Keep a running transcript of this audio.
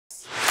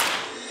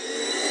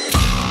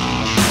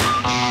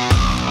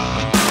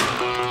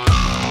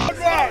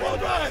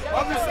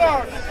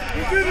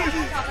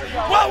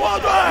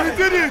We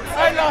did it!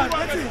 Mainland!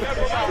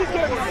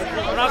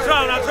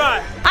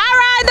 Try.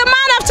 Alright, the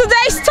man of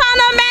today's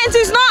tournament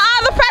is no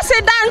other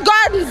person than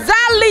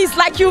Gonzales.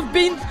 Like you've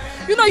been,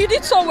 you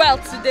did so well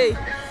today.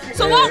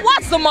 So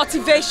what's the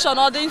motivation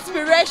or the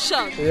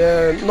inspiration?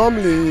 Yeah,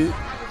 normally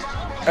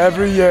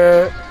every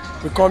year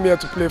we come here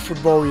to play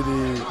football with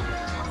the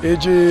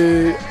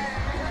AJ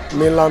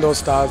Mainland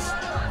All-Stars.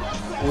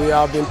 We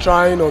have been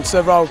trying on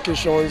several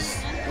occasions.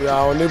 We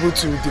are unable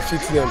to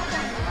defeat them.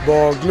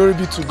 But glory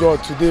be to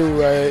God, today we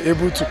were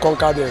able to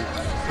conquer them.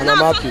 And I'm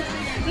happy.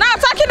 Now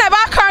talking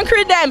about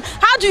conquering them,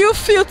 how do you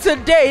feel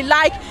today?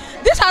 Like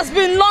this has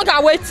been long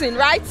awaiting,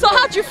 right? So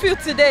how do you feel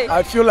today?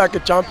 I feel like a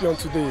champion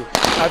today.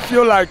 I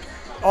feel like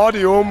all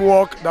the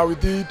homework that we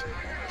did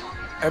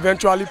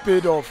eventually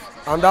paid off.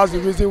 And that's the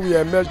reason we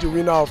emerged the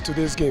winner of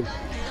today's game.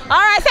 All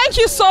right, thank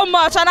you so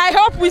much. And I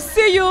hope we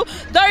see you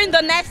during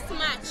the next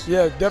match.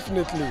 Yeah,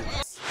 definitely.